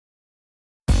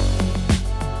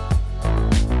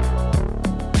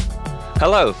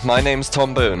Hello, my name's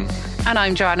Tom Boone. And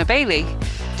I'm Joanna Bailey.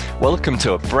 Welcome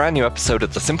to a brand new episode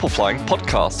of the Simple Flying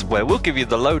Podcast, where we'll give you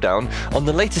the lowdown on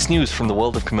the latest news from the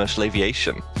world of commercial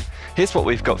aviation. Here's what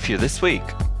we've got for you this week.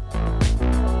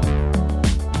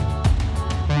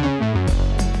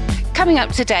 Coming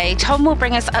up today, Tom will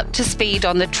bring us up to speed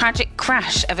on the tragic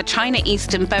crash of a China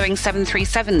Eastern Boeing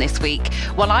 737 this week,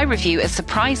 while I review a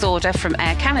surprise order from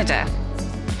Air Canada.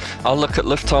 I'll look at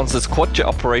Lufthansa's quadjet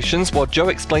operations while Joe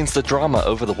explains the drama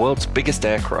over the world's biggest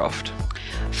aircraft.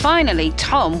 Finally,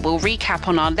 Tom will recap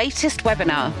on our latest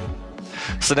webinar.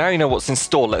 So now you know what's in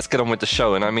store, let's get on with the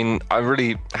show. And I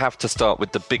really have to start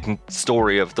with the big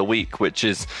story of the week, which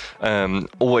is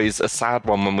always a sad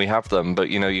one when we have them, but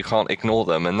you can't ignore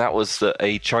them. And that was that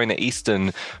a China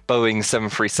Eastern Boeing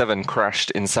 737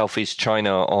 crashed in Southeast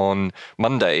China on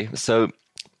Monday. So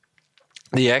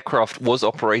the aircraft was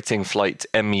operating flight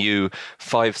MU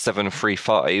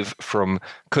 5735 from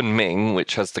Kunming,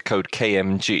 which has the code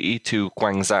KMG, to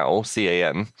Guangzhou,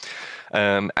 CAM.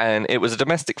 And it was a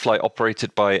domestic flight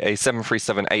operated by a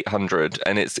 737-800,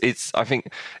 and I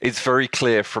think it's very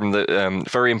clear from the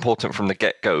very important from the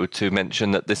get-go to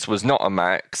mention that this was not a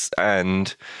MAX,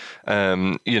 and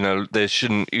you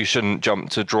shouldn't jump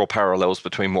to draw parallels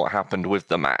between what happened with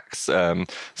the MAX. So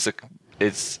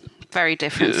it's very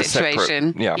different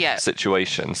situation.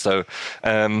 Situation. So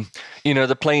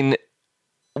the plane,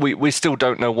 we still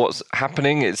don't know what's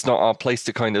happening. It's not our place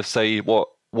to kind of say what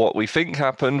we think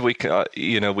happened. We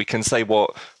can say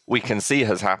what we can see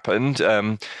has happened.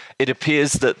 It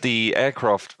appears that the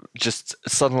aircraft just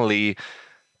suddenly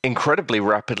incredibly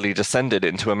rapidly descended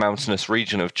into a mountainous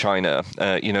region of China.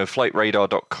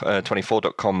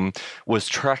 Flightradar24.com was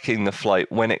tracking the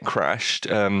flight when it crashed.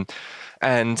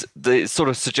 And it sort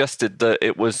of suggested that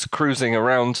it was cruising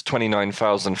around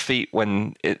 29,000 feet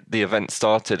when the event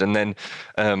started, and then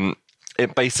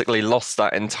it basically lost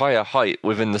that entire height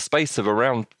within the space of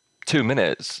around 2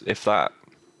 minutes, if that.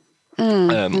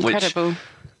 Incredible. Which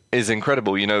is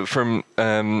incredible. From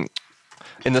in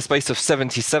the space of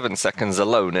 77 seconds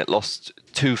alone, it lost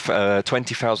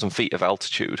 20,000 feet of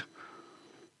altitude.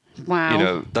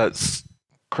 Wow. That's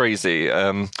crazy.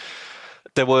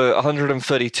 There were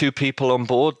 132 people on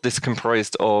board. This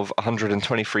comprised of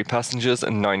 123 passengers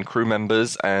and 9 crew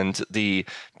members, and the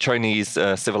Chinese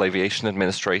Civil Aviation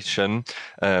Administration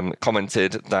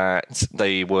commented that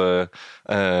they were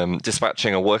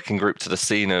dispatching a working group to the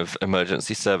scene of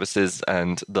emergency services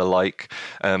and the like.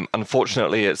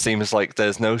 Unfortunately, it seems like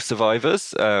there's no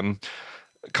survivors.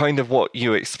 Kind of what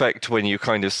you expect when you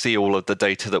kind of see all of the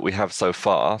data that we have so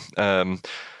far.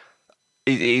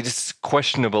 It's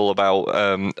questionable about,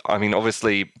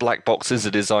 obviously black boxes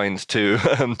are designed to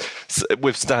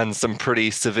withstand some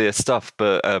pretty severe stuff,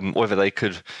 but whether they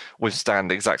could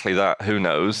withstand exactly that, who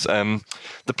knows.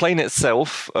 The plane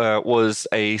itself was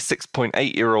a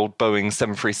 6.8-year-old Boeing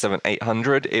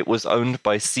 737-800. It was owned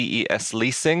by CES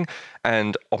Leasing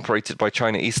and operated by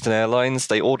China Eastern Airlines.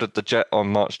 They ordered the jet on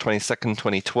March 22nd,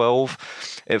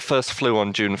 2012. It first flew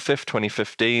on June 5th,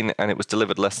 2015, and it was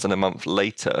delivered less than a month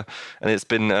later. And it's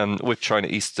been with China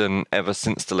Eastern ever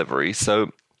since delivery.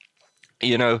 So,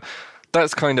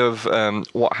 that's kind of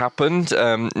what happened.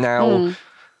 Now,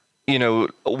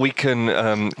 we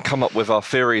can come up with our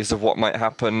theories of what might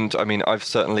happen. I've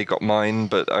certainly got mine,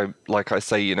 but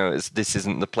this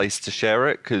isn't the place to share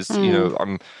it because,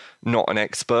 I'm not an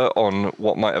expert on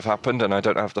what might have happened, and I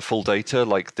don't have the full data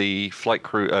like the flight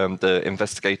crew, the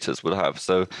investigators would have.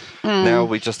 So now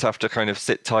we just have to kind of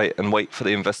sit tight and wait for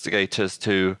the investigators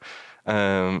to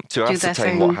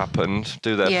ascertain what happened,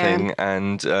 do their thing,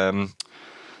 and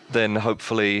then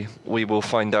hopefully we will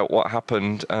find out what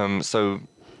happened. So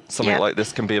something like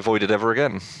this can be avoided ever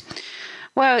again.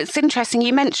 Well, it's interesting.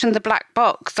 You mentioned the black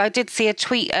box. I did see a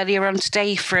tweet earlier on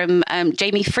today from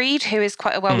Jamie Freed, who is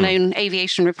quite a well-known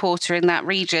aviation reporter in that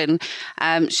region.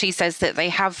 She says that they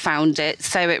have found it,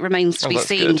 so it remains to be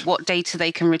seen what data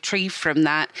they can retrieve from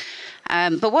that.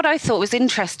 But what I thought was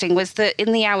interesting was that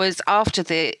in the hours after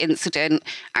the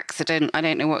accident, I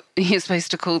don't know what you're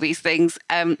supposed to call these things,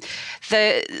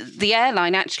 the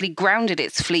airline actually grounded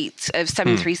its fleet of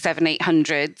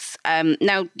 737-800s.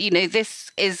 Now, this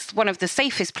is one of the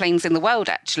safest planes in the world,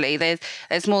 actually.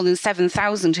 There's more than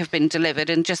 7,000 have been delivered,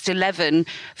 and just 11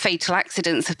 fatal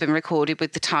accidents have been recorded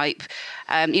with the type.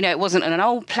 It wasn't an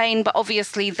old plane, but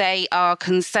obviously they are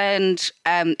concerned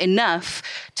enough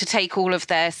to take all of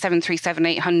their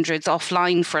 737-800s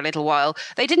offline for a little while.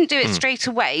 They didn't do it straight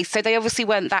away, so they obviously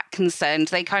weren't that concerned.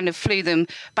 They kind of flew them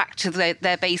back to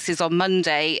their bases on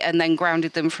Monday and then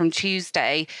grounded them from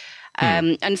Tuesday.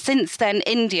 And since then,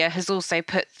 India has also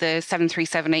put the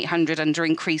 737-800 under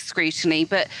increased scrutiny.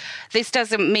 But this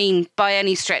doesn't mean by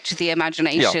any stretch of the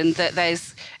imagination that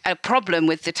there's a problem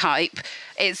with the type.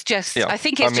 It's just, I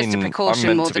think it's just a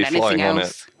precaution more than anything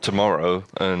else. Tomorrow,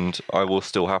 and I will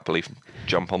still happily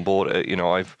jump on board it.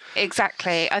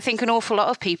 Exactly. I think an awful lot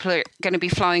of people are going to be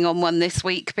flying on one this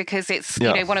week because it's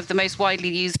one of the most widely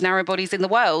used narrow bodies in the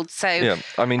world. So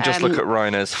just look at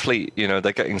Ryanair's fleet. They're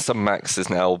getting some Maxes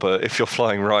now, but if you're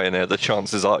flying Ryanair, the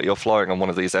chances are you're flying on one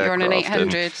of these aircraft. You're on an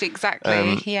 800,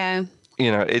 exactly.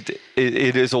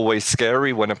 It is always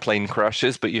scary when a plane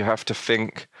crashes, but you have to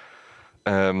think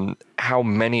how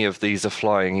many of these are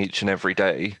flying each and every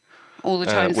day. All the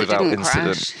times it didn't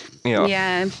crash.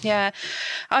 Yeah.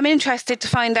 I'm interested to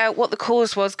find out what the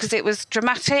cause was because it was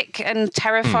dramatic and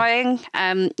terrifying.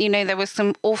 There was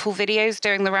some awful videos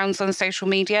doing the rounds on social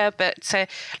media, but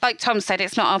like Tom said,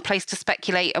 it's not our place to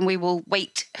speculate, and we will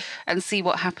wait and see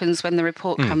what happens when the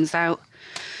report comes out.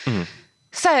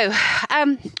 So,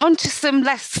 on to some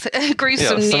less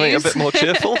gruesome news. Something a bit more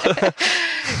cheerful.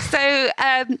 So,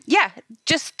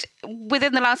 just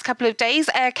within the last couple of days,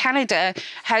 Air Canada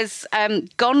has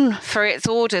gone for its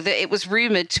order that it was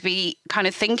rumoured to be kind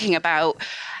of thinking about.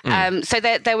 So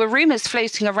there were rumours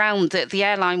floating around that the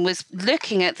airline was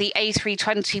looking at the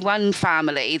A321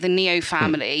 family, the Neo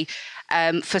family,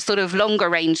 for sort of longer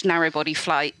range narrow body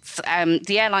flights.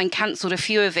 The airline cancelled a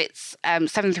few of its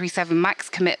 737 MAX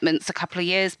commitments a couple of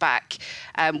years back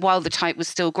while the type was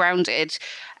still grounded.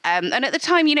 And at the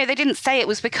time, they didn't say it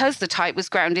was because the type was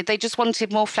grounded. They just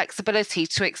wanted more flexibility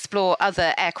to explore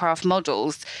other aircraft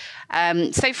models.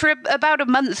 So for about a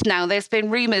month now, there's been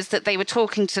rumours that they were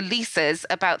talking to leasers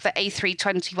about the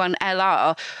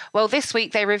A321LR. Well, this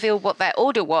week they revealed what their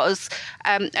order was,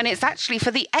 and it's actually for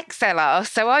the XLR.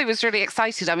 So I was really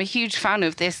excited. I'm a huge fan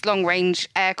of this long-range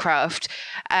aircraft.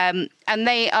 And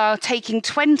they are taking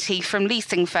 20 from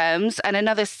leasing firms, and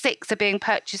another 6 are being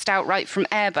purchased outright from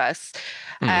Airbus.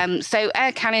 So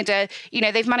Air Canada,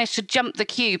 they've managed to jump the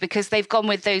queue because they've gone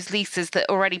with those leases that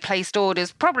already placed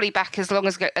orders probably back as long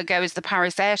ago as the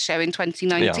Paris Air Show in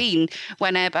 2019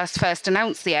 when Airbus first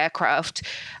announced the aircraft.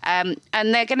 And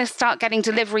they're going to start getting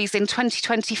deliveries in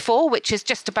 2024, which is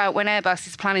just about when Airbus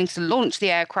is planning to launch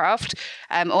the aircraft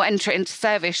or enter it into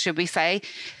service, should we say.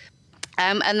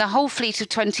 And the whole fleet of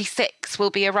 26 will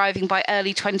be arriving by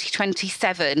early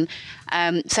 2027.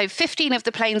 So 15 of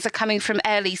the planes are coming from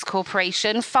Air Lease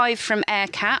Corporation, 5 from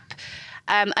AerCap.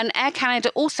 And Air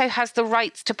Canada also has the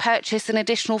rights to purchase an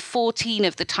additional 14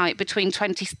 of the type between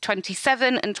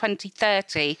 2027 and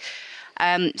 2030.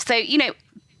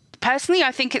 Personally,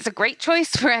 I think it's a great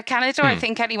choice for Air Canada. I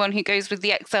think anyone who goes with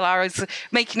the XLR is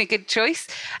making a good choice.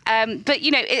 But,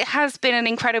 it has been an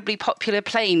incredibly popular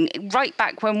plane right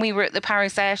back when we were at the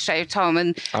Paris Air Show, Tom,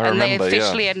 and they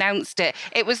officially announced it.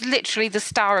 It was literally the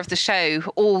star of the show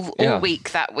all week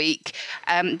that week.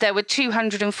 There were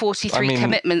 243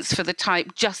 commitments for the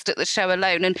type just at the show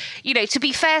alone. And, to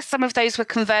be fair, some of those were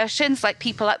conversions, like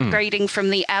people upgrading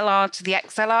from the LR to the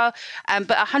XLR.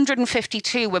 But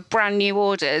 152 were brand new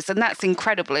orders. And that's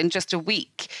incredible in just a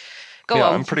week. Go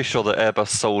on. I'm pretty sure that Airbus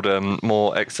sold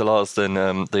more XLRs than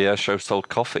the airshow sold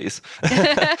coffees.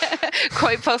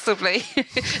 Quite possibly.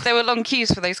 There were long queues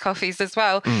for those coffees as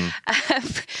well.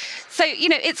 So,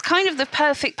 it's kind of the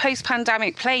perfect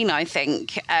post-pandemic plane, I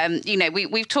think.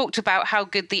 We've talked about how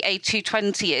good the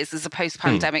A220 is as a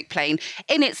post-pandemic plane.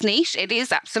 In its niche, it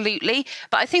is absolutely.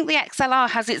 But I think the XLR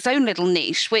has its own little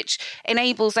niche, which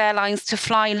enables airlines to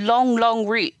fly long, long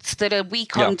routes that are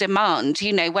weak on demand,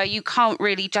 where you can't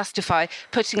really justify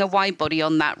putting a wide body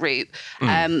on that route.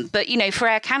 But, for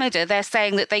Air Canada, they're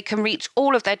saying that they can reach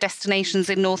all of their destinations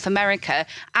in North America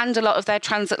and a lot of their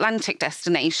transatlantic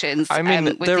destinations.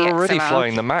 With they're the already XLR.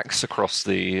 flying the MAX across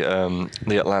the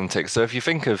Atlantic. So if you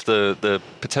think of the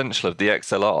potential of the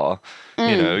XLR,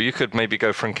 you could maybe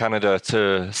go from Canada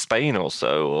to Spain or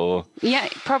so, or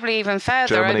probably even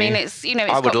further. Germany. It's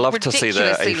I would love to see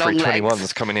the A321s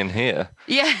A321s coming in here.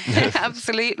 Yeah,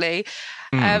 absolutely.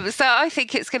 So I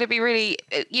think it's going to be really,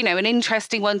 an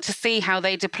interesting one to see how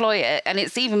they deploy it. And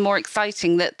it's even more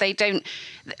exciting that they don't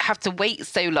have to wait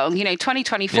so long.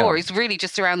 2024 is really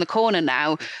just around the corner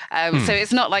now. So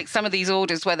it's not like some of these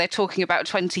orders where they're talking about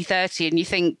 2030 and you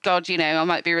think, God, I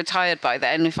might be retired by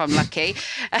then if I'm lucky.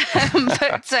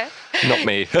 But not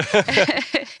me.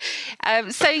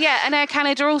 And Air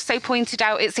Canada also pointed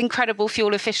out its incredible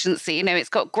fuel efficiency. It's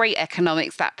got great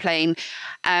economics, that plane.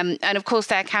 And of course,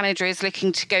 Air Canada is looking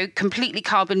looking to go completely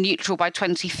carbon neutral by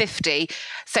 2050.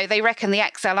 So they reckon the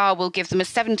XLR will give them a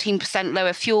 17%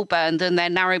 lower fuel burn than their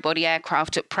narrow-body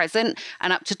aircraft at present,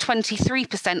 and up to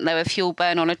 23% lower fuel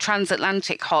burn on a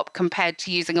transatlantic hop compared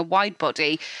to using a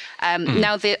wide-body.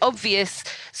 Now, the obvious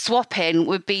swap-in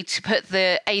would be to put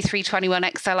the A321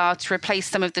 XLR to replace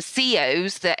some of the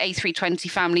CEOs, the A320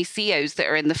 family CEOs that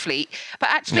are in the fleet. But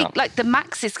actually, like the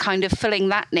MAX is kind of filling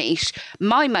that niche.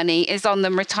 My money is on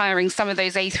them retiring some of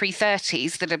those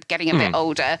A330s that are getting a bit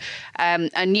older,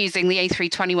 and using the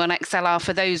A321 XLR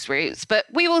for those routes. But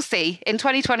we will see. In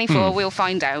 2024, we'll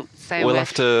find out. So we'll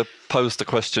have to pose the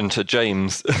question to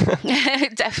James.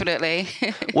 Definitely.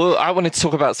 Well, I wanted to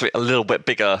talk about something a little bit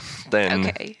bigger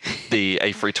than the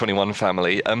A321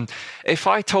 family. If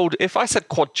I said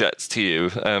quad jets to you,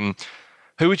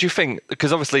 who would you think?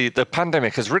 Because obviously the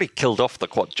pandemic has really killed off the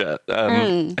quad jet.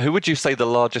 Who would you say the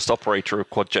largest operator of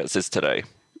quad jets is today?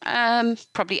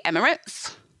 Probably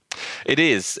Emirates. It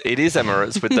is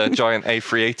Emirates with their giant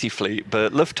A380 fleet,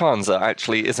 but Lufthansa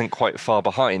actually isn't quite far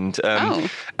behind. And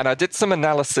I did some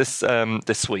analysis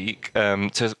this week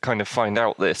to kind of find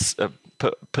out this,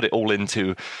 put it all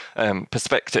into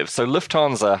perspective. So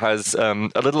Lufthansa has a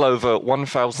little over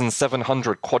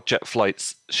 1,700 quad-jet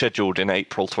flights scheduled in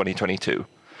April 2022.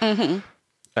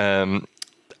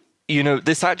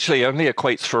 This actually only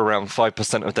equates for around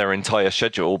 5% of their entire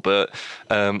schedule, but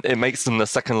it makes them the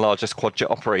second largest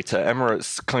quad-jet operator.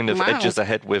 Emirates kind of edges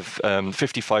ahead with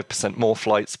 55% more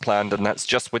flights planned, and that's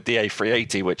just with the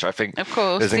A380, which I think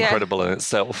is incredible in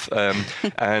itself.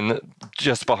 And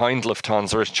just behind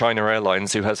Lufthansa is China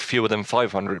Airlines, who has fewer than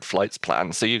 500 flights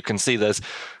planned. So you can see there's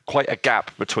quite a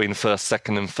gap between first,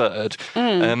 second, and third.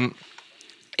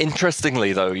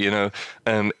 Interestingly, though,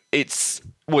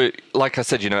 like I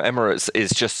said, Emirates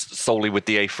is just solely with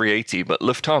the A380, but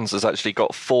Lufthansa's actually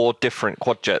got 4 different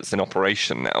quad jets in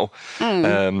operation now.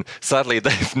 Sadly,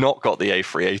 they've not got the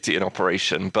A380 in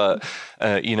operation, but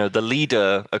the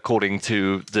leader, according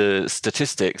to the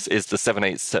statistics, is the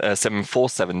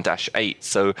 747-8.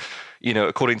 So,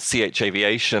 according to CH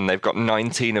Aviation, they've got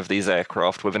 19 of these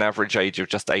aircraft with an average age of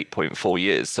just 8.4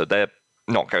 years. So they're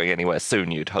not going anywhere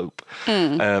soon, you'd hope.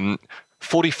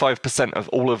 45% of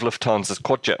all of Lufthansa's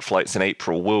quad-jet flights in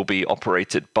April will be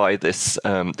operated by this,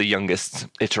 the youngest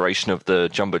iteration of the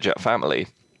jumbo jet family.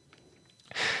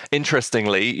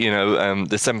 Interestingly,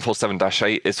 the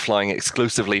 747-8 is flying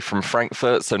exclusively from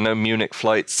Frankfurt, so no Munich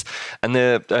flights, and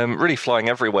they're really flying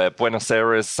everywhere. Buenos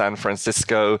Aires, San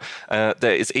Francisco.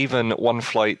 There is even one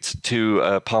flight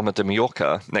to Palma de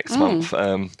Mallorca next month,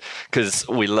 because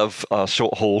we love our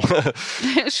short-haul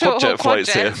quad-jet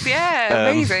flights here. Yeah,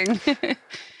 amazing.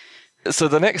 So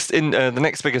the next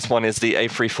biggest one is the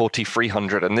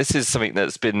A340-300, and this is something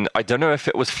that's been, I don't know if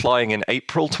it was flying in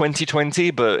April 2020,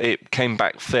 but it came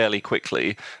back fairly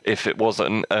quickly if it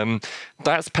wasn't.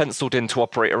 That's penciled in to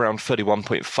operate around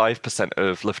 31.5%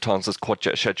 of Lufthansa's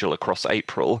quad-jet schedule across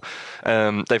April.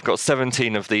 They've got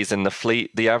 17 of these in the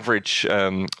fleet. The average,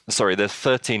 there's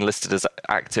 13 listed as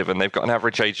active, and they've got an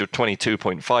average age of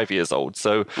 22.5 years old.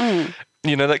 So,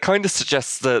 that kind of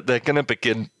suggests that they're going to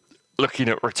begin looking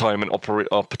at retirement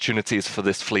opportunities for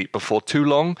this fleet before too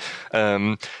long.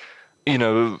 I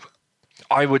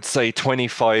would say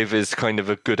 25 is kind of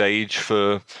a good age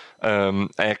for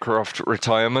aircraft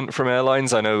retirement from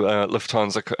airlines. I know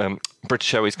Lufthansa,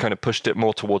 British Airways kind of pushed it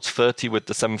more towards 30 with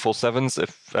the 747s,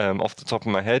 if off the top of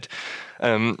my head.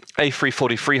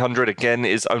 A340-300, again,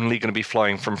 is only going to be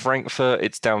flying from Frankfurt.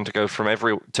 It's down to go from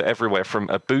everywhere from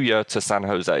Abuja to San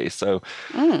Jose. So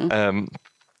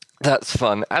that's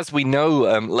fun. As we know,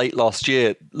 late last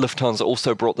year, Lufthansa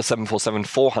also brought the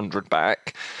 747-400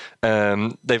 back.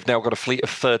 They've now got a fleet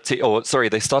of 30.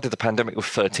 They started the pandemic with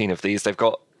 13 of these. They've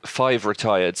got 5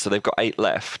 retired, so they've got 8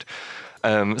 left.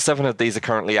 7 of these are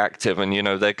currently active, and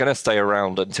they're going to stay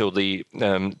around until the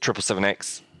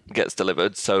 777X gets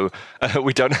delivered. So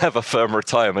we don't have a firm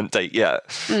retirement date yet.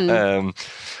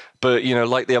 But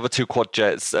like the other 2 quad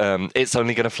jets, it's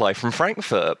only going to fly from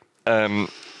Frankfurt.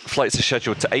 Flights are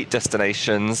scheduled to 8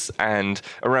 destinations, and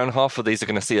around half of these are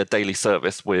going to see a daily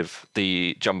service with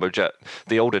the jumbo jet,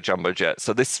 the older jumbo jet.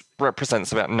 So this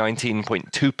represents about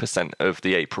 19.2% of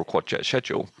the April quad jet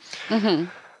schedule.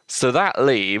 So that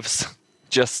leaves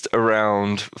just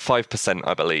around 5%,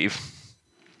 I believe.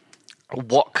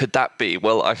 What could that be?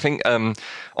 Well, I think on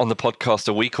the podcast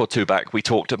a week or 2 back, we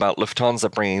talked about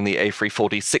Lufthansa bringing the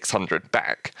A340-600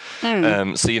 back.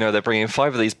 So, they're bringing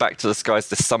 5 of these back to the skies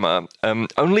this summer.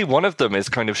 Only one of them is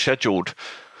kind of scheduled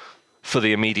for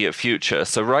the immediate future.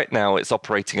 So right now it's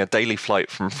operating a daily flight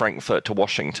from Frankfurt to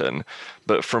Washington,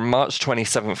 but from March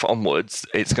 27th onwards,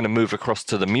 it's going to move across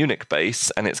to the Munich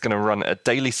base, and it's going to run a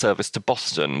daily service to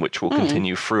Boston, which will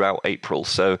continue throughout April.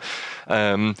 So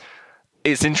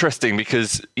it's interesting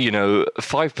because,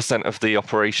 5% of the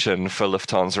operation for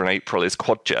Lufthansa in April is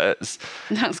quad jets.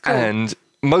 That's cool. And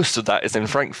most of that is in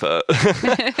Frankfurt.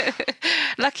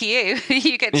 Lucky you.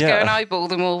 You get to go and eyeball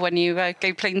them all when you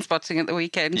go plane spotting at the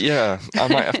weekend. Yeah, I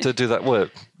might have to do that work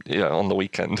on the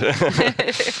weekend.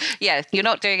 Yeah, you're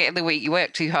not doing it in the week. You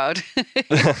work too hard.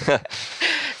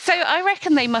 So I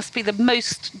reckon they must be the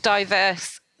most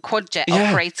diverse quadjet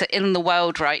operator in the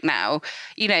world right now.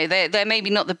 They're maybe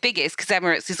not the biggest, because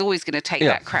Emirates is always going to take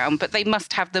that crown, but they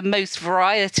must have the most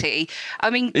variety.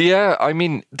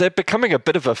 They're becoming a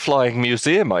bit of a flying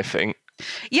museum, I think.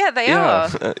 Yeah, they are.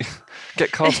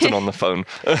 Get Carsten on the phone.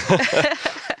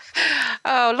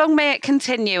 Oh, long may it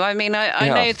continue. I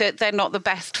know that they're not the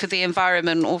best for the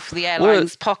environment or for the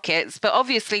airlines' pockets, but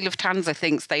obviously Lufthansa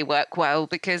thinks they work well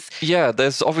because... Yeah,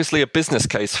 there's obviously a business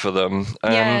case for them.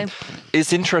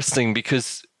 It's interesting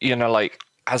because,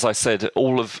 as I said, a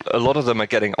lot of them are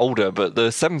getting older, but the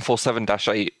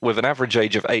 747-8, with an average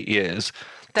age of 8 years,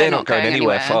 they're not going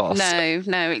anywhere fast.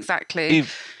 No, exactly.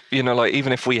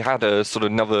 Even if we had a sort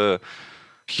of another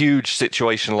huge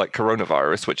situation like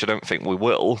coronavirus, which I don't think we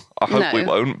will. I hope we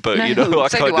won't. But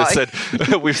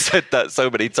we've said that so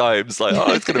many times,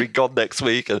 it's going to be gone next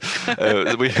week, and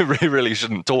we really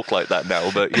shouldn't talk like that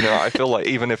now. But I feel like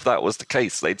even if that was the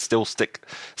case, they'd still stick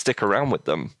around with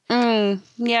them.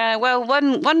 Yeah, well,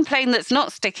 one plane that's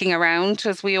not sticking around,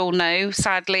 as we all know,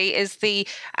 sadly, is the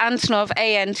Antonov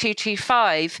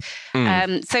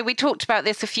AN225. So we talked about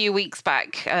this a few weeks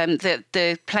back, that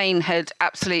the plane had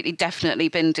absolutely definitely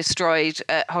been destroyed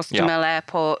at Hostomel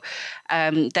Airport.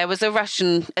 There was a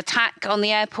Russian attack on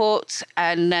the airport,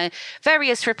 and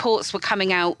various reports were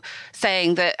coming out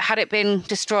saying that had it been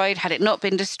destroyed, had it not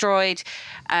been destroyed.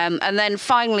 And then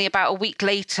finally, about a week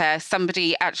later,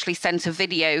 somebody actually sent a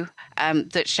video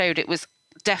that showed it was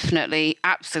definitely,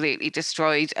 absolutely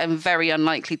destroyed and very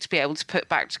unlikely to be able to put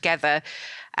back together.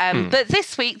 But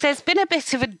this week, there's been a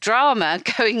bit of a drama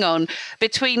going on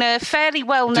between a fairly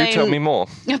well-known Do tell me more.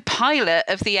 pilot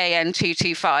of the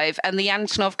AN225 and the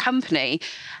Antonov company.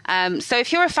 So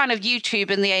if you're a fan of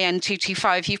YouTube and the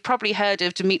AN225, you've probably heard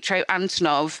of Dmytro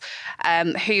Antonov,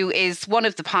 who is one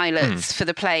of the pilots for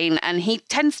the plane. And he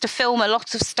tends to film a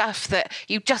lot of stuff that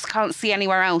you just can't see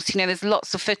anywhere else. There's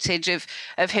lots of footage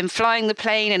of him flying the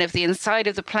plane and of the inside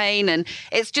of the plane. And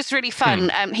it's just really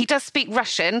fun. He does speak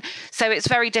Russian, so it's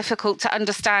very difficult to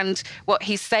understand what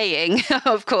he's saying,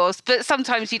 of course. But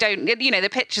sometimes you don't, the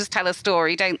pictures tell a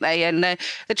story, don't they? And the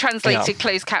translated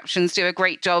closed captions do a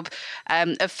great job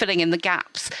of filling in the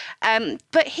gaps.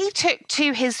 But he took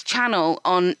to his channel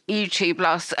on YouTube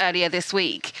earlier this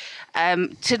week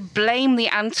to blame the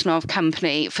Antonov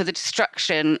company for the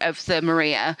destruction of the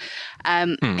Maria.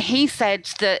 He said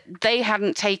that they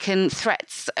hadn't taken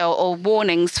threats or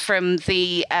warnings from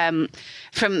the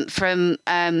from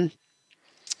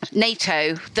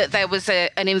NATO that there was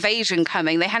an invasion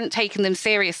coming. They hadn't taken them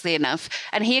seriously enough.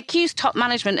 And he accused top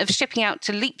management of shipping out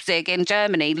to Leipzig in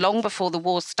Germany long before the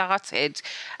war started,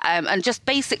 and just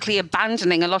basically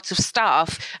abandoning a lot of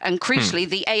staff and, crucially,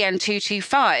 the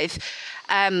AN225.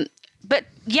 But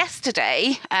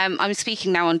yesterday, I'm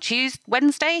speaking now on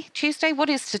Wednesday?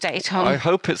 What is today, Tom? I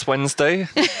hope it's Wednesday.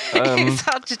 It's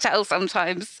hard to tell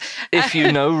sometimes. If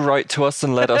you know, write to us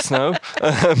and let us know.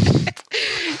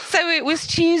 So it was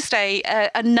Tuesday,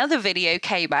 another video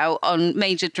came out on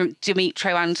Major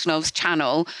Dmytro Antonov's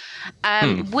channel,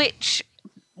 which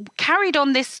carried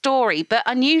on this story, but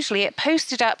unusually it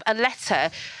posted up a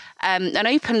letter, an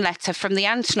open letter from the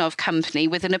Antonov company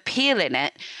with an appeal in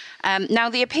it. Now,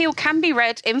 the appeal can be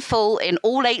read in full in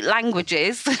all 8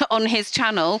 languages on his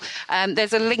channel.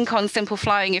 There's a link on Simple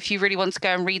Flying if you really want to go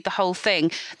and read the whole thing.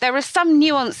 There are some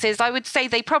nuances. I would say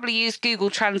they probably used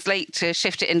Google Translate to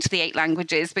shift it into the 8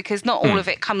 languages, because not all of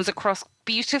it comes across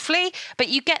beautifully, but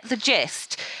you get the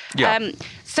gist. Yeah.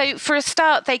 So for a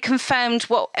start, they confirmed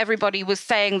what everybody was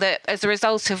saying, that as a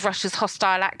result of Russia's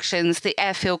hostile actions, the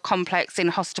airfield complex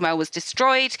in Hostomel was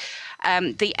destroyed.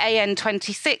 The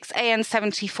AN-26,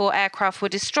 AN-74 aircraft were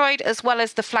destroyed, as well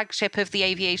as the flagship of the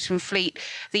aviation fleet,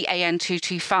 the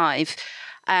AN-225.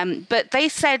 But they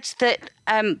said that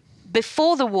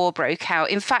before the war broke out,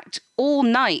 in fact, all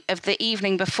night of the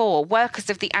evening before, workers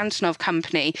of the Antonov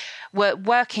company were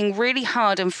working really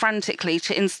hard and frantically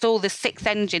to install the 6th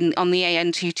engine on the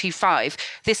AN225.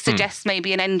 This suggests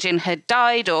maybe an engine had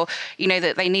died, or,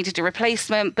 that they needed a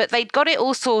replacement, but they'd got it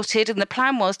all sorted, and the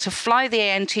plan was to fly the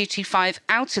AN225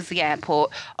 out of the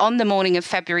airport on the morning of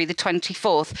February the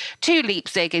 24th to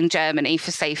Leipzig in Germany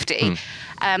for safety.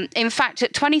 In fact,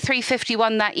 at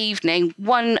 23:51 that evening,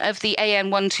 one of the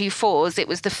AN124s, it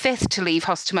was the 5th to leave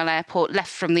Hostomel Airport, left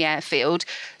from the airfield.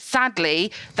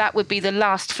 Sadly, that would be the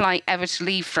last flight ever to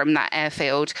leave from that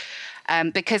airfield.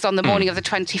 Because on the morning of the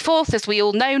 24th, as we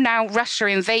all know now, Russia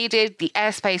invaded, the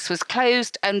airspace was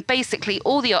closed, and basically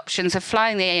all the options of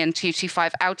flying the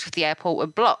AN225 out of the airport were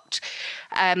blocked.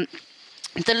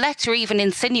 The letter even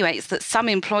insinuates that some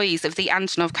employees of the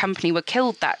Antonov company were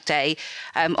killed that day.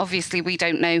 Obviously, we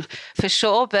don't know for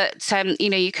sure, but,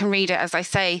 you can read it, as I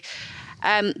say.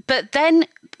 But then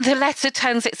the letter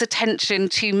turns its attention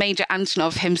to Major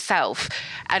Antonov himself.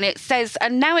 And it says,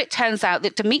 and now it turns out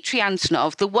that Dmitry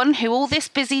Antonov, the one who all this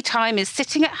busy time is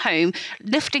sitting at home,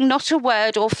 lifting not a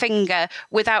word or finger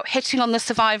without hitting on the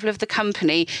survival of the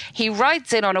company, he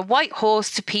rides in on a white horse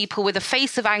to people with a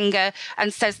face of anger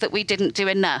and says that we didn't do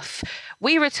enough.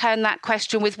 We return that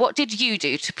question with, what did you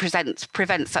do to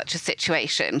prevent such a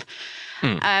situation?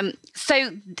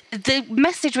 So the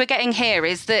message we're getting here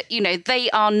is that, they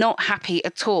are not happy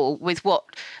at all with what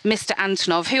Mr.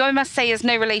 Antonov, who I must say is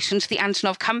no relation to the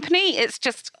Antonov company, it's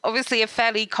just obviously a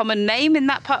fairly common name in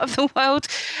that part of the world.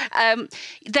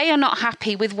 They are not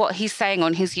happy with what he's saying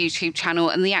on his YouTube channel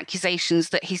and the accusations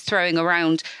that he's throwing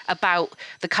around about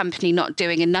the company not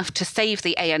doing enough to save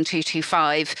the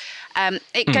AN225.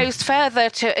 It goes further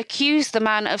to accuse the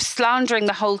man of slandering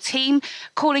the whole team,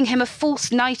 calling him a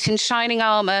false knight in shining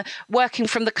armour, working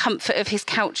from the comfort of his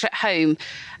couch at home.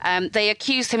 They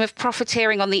accuse him of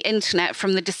profiteering on the internet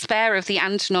from the despair of the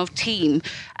Antonov team.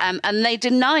 And they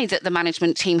deny that the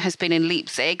management team has been in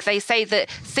Leipzig. They say that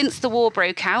since the war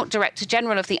broke out, Director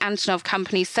General of the Antonov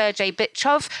company, Sergei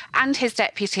Bitchov, and his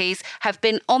deputies have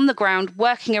been on the ground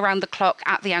working around the clock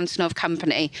at the Antonov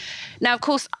company. Now, of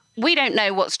course, we don't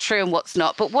know what's true and what's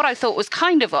not, but what I thought was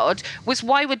kind of odd was,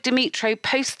 why would Dmytro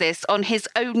post this on his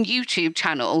own YouTube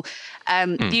channel,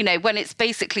 when it's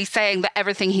basically saying that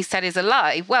everything he said is a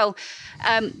lie? Well,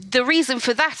 the reason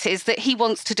for that is that he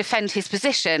wants to defend his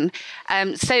position.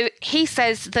 So he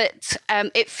says that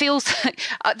it feels,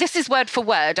 this is word for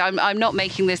word, I'm not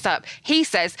making this up. He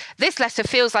says, this letter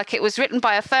feels like it was written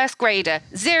by a first grader,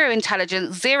 zero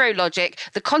intelligence, zero logic,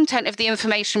 the content of the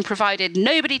information provided,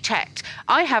 nobody checked.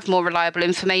 I have more reliable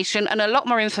information and a lot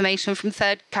more information from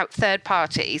third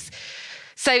parties.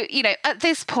 So, at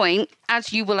this point,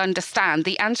 as you will understand,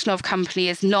 the Antonov company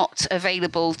is not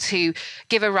available to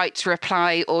give a right to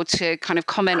reply or to kind of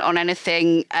comment on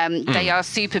anything. They are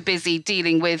super busy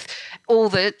dealing with all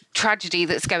the tragedy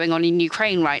that's going on in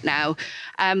Ukraine right now.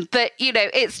 But,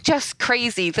 it's just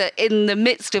crazy that in the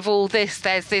midst of all this,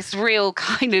 there's this real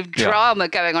kind of drama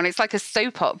going on. It's like a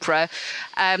soap opera.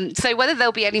 So whether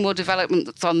there'll be any more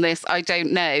developments on this, I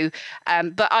don't know.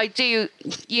 But I do,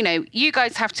 you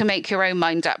guys have to make your own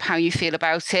mind up how you feel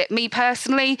about it. Me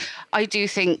personally, I do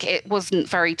think it wasn't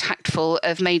very tactful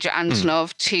of Major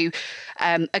Antonov to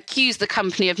accuse the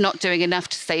company of not doing enough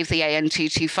to save the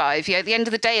AN225. At the end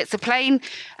of the day, it's a plane.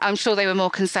 I'm sure they were more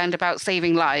concerned about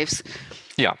saving lives.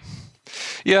 Yeah,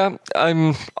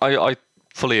 I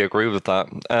fully agree with that.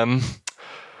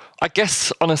 I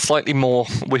guess on a slightly more,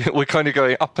 we're kind of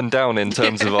going up and down in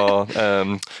terms of our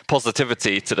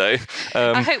positivity today.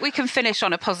 I hope we can finish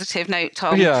on a positive note,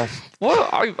 Tom. Yeah, well,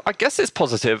 I guess it's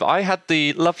positive. I had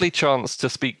the lovely chance to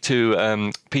speak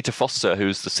to Peter Foster,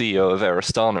 who's the CEO of Air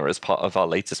Astana, as part of our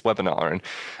latest webinar.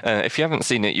 And if you haven't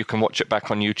seen it, you can watch it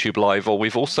back on YouTube Live, or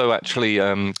we've also actually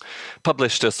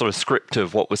published a sort of script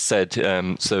of what was said.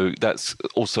 So that's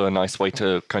also a nice way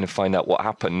to kind of find out what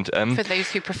happened. For those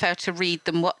who prefer to read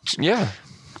than watch. Yeah.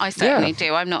 I certainly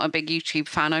do. I'm not a big YouTube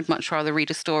fan. I'd much rather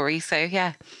read a story. So,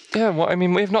 yeah. Yeah, well, I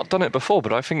mean, we've not done it before,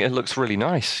 but I think it looks really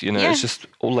nice. It's just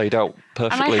all laid out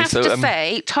perfectly. And I have to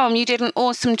say, Tom, you did an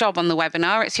awesome job on the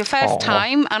webinar. It's your first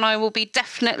time, and I will be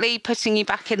definitely putting you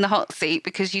back in the hot seat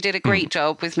because you did a great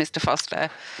job with Mr. Foster.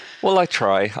 Well, I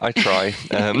try.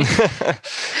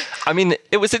 I mean,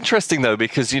 it was interesting, though,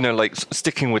 because,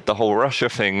 sticking with the whole Russia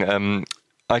thing,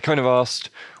 I kind of asked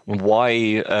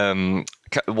why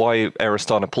Air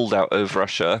Astana pulled out of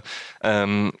Russia.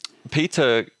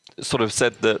 Peter sort of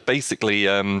said that basically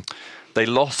they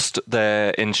lost their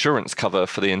insurance cover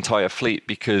for the entire fleet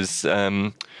because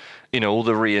all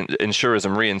the insurers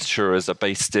and reinsurers are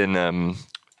based in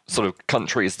sort of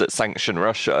countries that sanction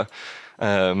Russia.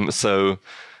 So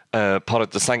part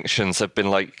of the sanctions have been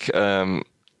like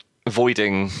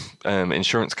voiding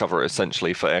insurance cover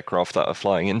essentially for aircraft that are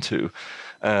flying into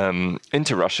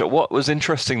Russia. What was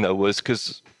interesting though was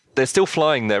because they're still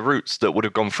flying their routes that would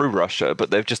have gone through Russia, but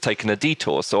they've just taken a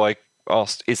detour. So I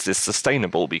asked, is this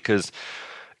sustainable? Because,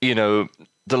 you know,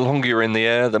 the longer you're in the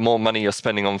air, the more money you're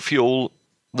spending on fuel,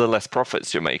 the less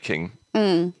profits you're making.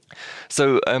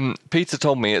 So Peter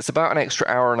told me it's about an extra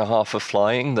hour and a half of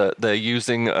flying that they're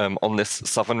using on this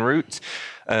southern route.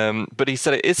 But he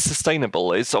said it is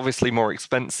sustainable. It's obviously more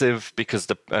expensive because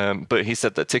but he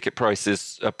said that ticket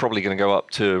prices are probably going to go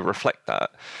up to reflect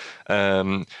that.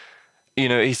 You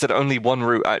know, he said only one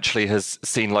route actually has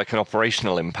seen like an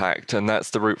operational impact, and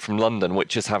that's the route from London,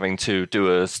 which is having to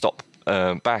do a stop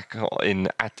back in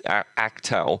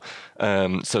Aktau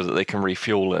so that they can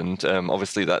refuel. And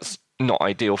obviously that's not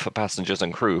ideal for passengers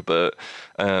and crew, but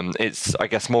it's, I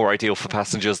guess, more ideal for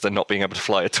passengers than not being able to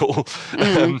fly at all.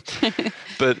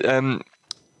 But,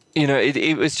 you know,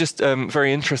 it was just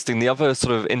very interesting. The other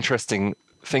sort of interesting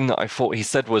thing that I thought he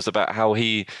said was about how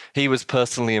he was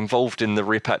personally involved in the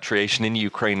repatriation in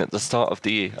Ukraine at the start of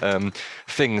the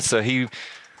thing. So he,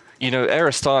 you know, Air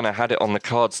Astana had it on the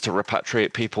cards to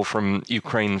repatriate people from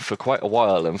Ukraine for quite a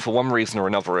while, and for one reason or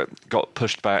another it got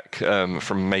pushed back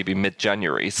from maybe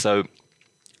mid-January. So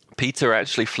Peter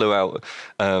actually flew out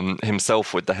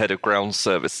himself with the head of ground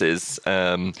services.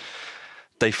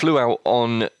 They flew out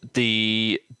on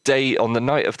the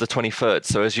night of the 23rd.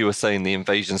 So as you were saying, the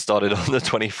invasion started on the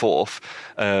 24th.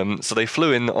 So they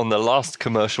flew in on the last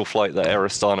commercial flight that Air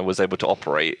Astana was able to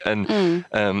operate. And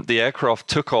the aircraft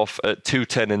took off at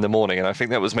 2:10 in the morning. And I think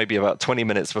that was maybe about 20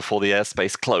 minutes before the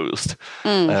airspace closed.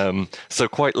 So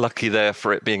quite lucky there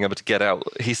for it being able to get out.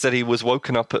 He said he was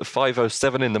woken up at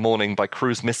 5:07 in the morning by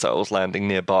cruise missiles landing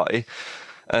nearby.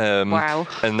 Wow.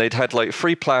 And they'd had like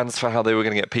 3 plans for how they were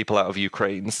going to get people out of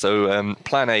Ukraine. So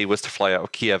plan A was to fly out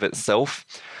of Kiev itself.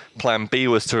 Plan B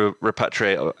was to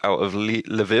repatriate out of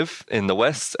Lviv in the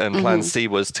west. And plan C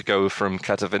was to go from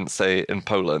Katowice in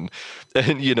Poland.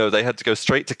 And, you know, they had to go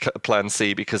straight to plan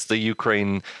C because the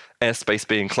Ukraine airspace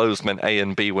being closed meant A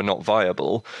and B were not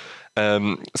viable.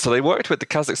 So they worked with the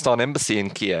Kazakhstan embassy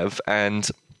in Kiev,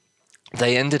 and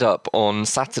they ended up on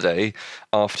Saturday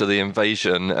after the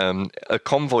invasion, a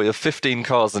convoy of 15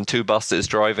 cars and 2 buses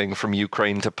driving from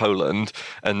Ukraine to Poland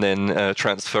and then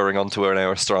transferring onto an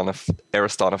Air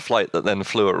Astana flight that then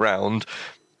flew around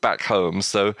back home.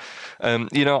 So,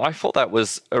 you know, I thought that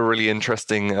was a really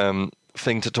interesting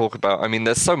thing to talk about. I mean,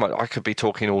 there's so much. I could be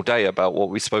talking all day about what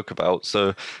we spoke about.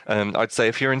 So I'd say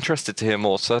if you're interested to hear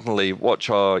more, certainly watch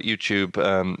our YouTube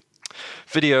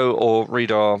video or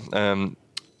read our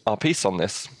piece on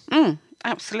this.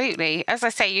 Absolutely. As I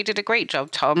say, you did a great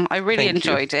job, Tom. I really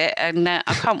enjoyed it, and I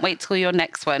can't wait till your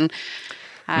next one.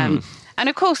 And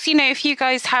of course, you know, if you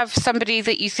guys have somebody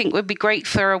that you think would be great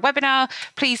for a webinar,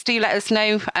 please do let us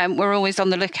know. We're always on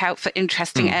the lookout for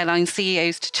interesting airline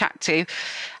CEOs to chat to.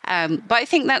 But I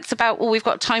think that's about all we've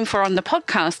got time for on the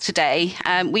podcast today.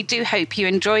 We do hope you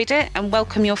enjoyed it and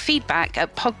welcome your feedback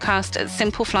at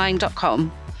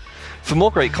podcast@simpleflying.com. For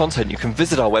more great content, you can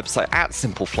visit our website at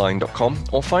simpleflying.com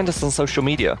or find us on social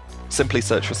media. Simply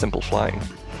search for Simple Flying.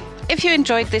 If you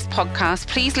enjoyed this podcast,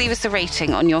 please leave us a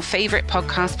rating on your favourite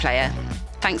podcast player.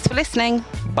 Thanks for listening.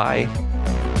 Bye.